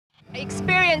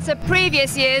experience of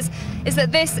previous years is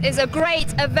that this is a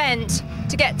great event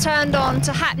to get turned on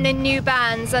to happening new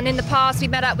bands, and in the past we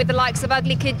met up with the likes of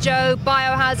Ugly Kid Joe,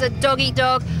 Biohazard, Dog Eat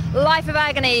Dog, Life of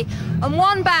Agony, and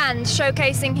one band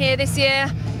showcasing here this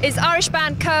year is Irish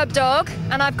band Kerbdog,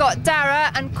 and I've got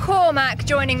Dara and Cormac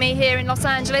joining me here in Los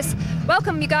Angeles.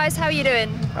 Welcome you guys, how are you doing?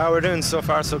 We're doing so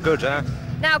far so good, yeah.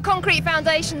 Now, Concrete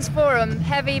Foundations Forum,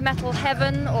 heavy metal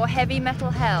heaven or heavy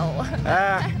metal hell?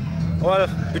 Well,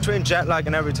 between jet lag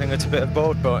and everything, it's a bit of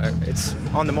both, but it's,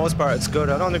 on the most part, it's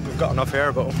good. I don't think we've got enough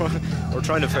here, but we're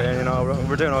trying to fit in, you know,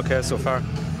 we're doing okay so far.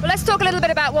 Well, let's talk a little bit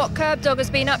about what Kerbdog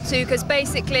has been up to, because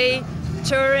basically,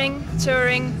 touring,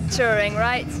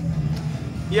 right?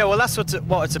 Yeah, well, that's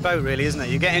what it's about, really, isn't it?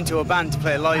 You get into a band to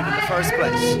play live in the first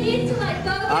place.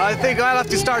 I think I'll have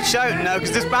to start shouting now,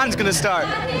 because this band's going to start.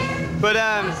 But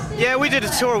yeah, we did a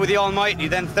tour with the Almighty,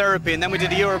 then Therapy, and then we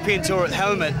did a European tour with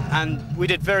Helmet, and we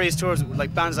did various tours with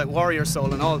like bands like Warrior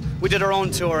Soul and all. We did our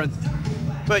own tour,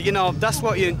 but you know that's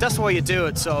why you do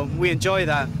it. So we enjoy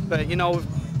that. But you know,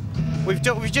 we've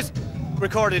just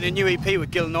recorded a new EP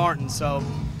with Gil Norton, so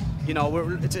you know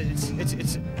it's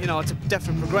a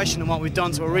definite progression in what we've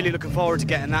done. So we're really looking forward to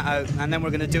getting that out, and then we're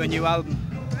going to do a new album.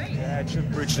 Yeah, it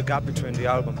should bridge the gap between the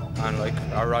album and like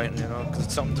our writing, you know, because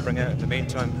it's something to bring out in the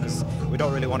meantime, because we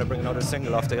don't really want to bring another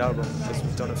single off the album, because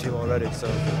we've done a few already,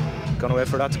 so gonna wait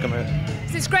for that to come out.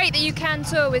 So it's great that you can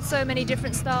tour with so many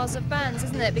different styles of bands,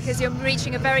 isn't it, because you're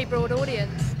reaching a very broad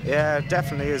audience. Yeah, it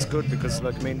definitely is good, because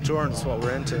like, I mean, touring is what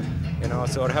we're into, you know,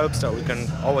 so it helps that we can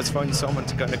always find someone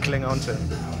to kind of cling on to,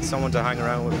 someone to hang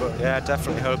around with, but yeah, it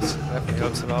definitely helps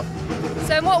a lot.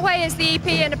 So in what way is the EP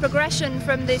in a progression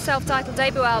from the self-titled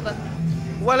debut album?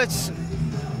 Well, it's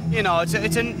you know, it's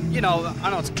you know, I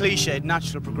know it's cliched,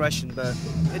 natural progression, but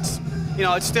it's, you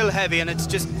know, it's still heavy, and it's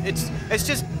just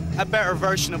a better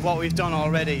version of what we've done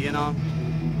already, you know.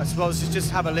 I suppose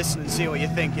just have a listen and see what you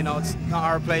think, you know. It's not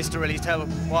our place to really tell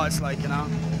what it's like, you know.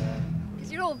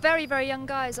 You're all very, very young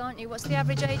guys, aren't you? What's the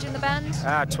average age in the band?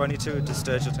 22 at this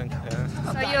stage, I think, yeah.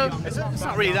 So it's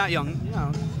not really that young, you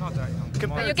know. Not that young.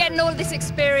 But you're getting all of this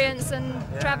experience and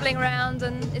travelling around,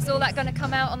 and is all that going to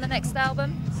come out on the next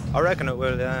album? I reckon it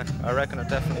will, yeah. I reckon it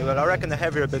definitely will. I reckon the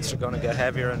heavier bits are going to get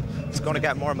heavier, and it's going to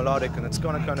get more melodic, and it's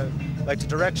going to kind of, like the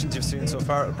directions you've seen so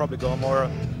far, it'll probably go more,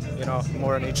 you know,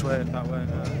 more in each way, that way.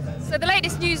 Yeah. So the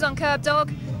latest news on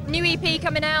Kerbdog, new EP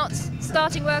coming out,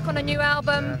 starting work on a new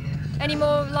album. Yeah. Any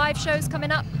more live shows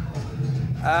coming up?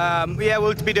 Yeah,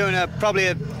 we'll be doing probably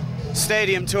a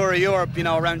stadium tour of Europe, you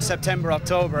know, around September,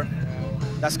 October.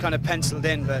 That's kind of penciled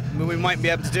in, but we might be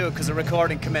able to do it because of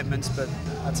recording commitments, but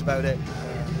that's about it.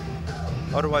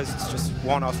 Otherwise, it's just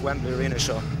one-off Wembley Arena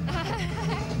show.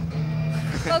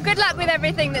 Well, good luck with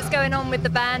everything that's going on with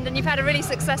the band, and you've had a really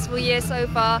successful year so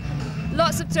far.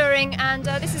 Lots of touring, and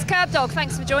this is Kerbdog.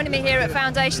 Thanks for joining me here at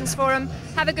Foundations Forum.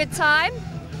 Have a good time.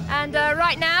 And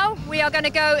right now, we are going to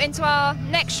go into our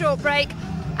next short break,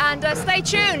 and stay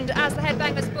tuned as the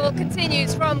Headbangers Ball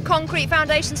continues from Concrete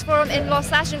Foundations Forum in Los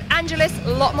Angeles. A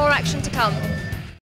lot more action to come.